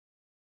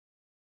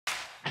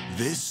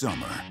This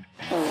summer,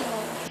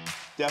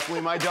 definitely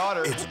my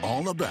daughter. It's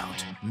all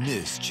about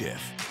Miz-chief.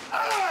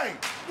 Hey!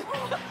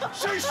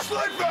 She's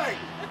sleeping!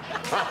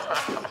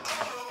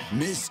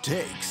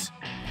 Miz-takes.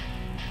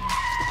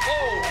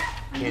 Oh!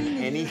 Can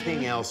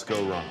anything else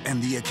go wrong?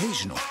 And the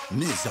occasional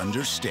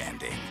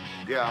Miz-understanding.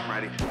 Yeah, I'm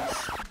ready.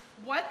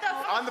 What the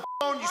fuck? On the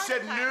phone, you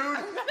said nude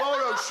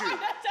photo shoot.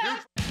 Nude.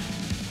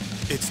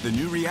 It's the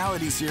new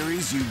reality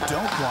series you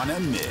don't want to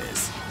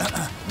miss.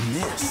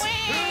 Miss.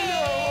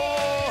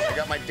 I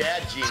got my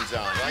dad jeans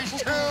on.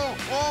 These two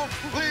won't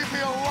leave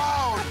me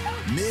alone.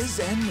 Miz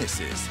and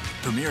Mrs.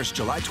 Premieres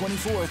July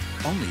 24th,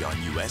 only on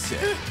USA.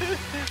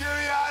 Get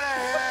me out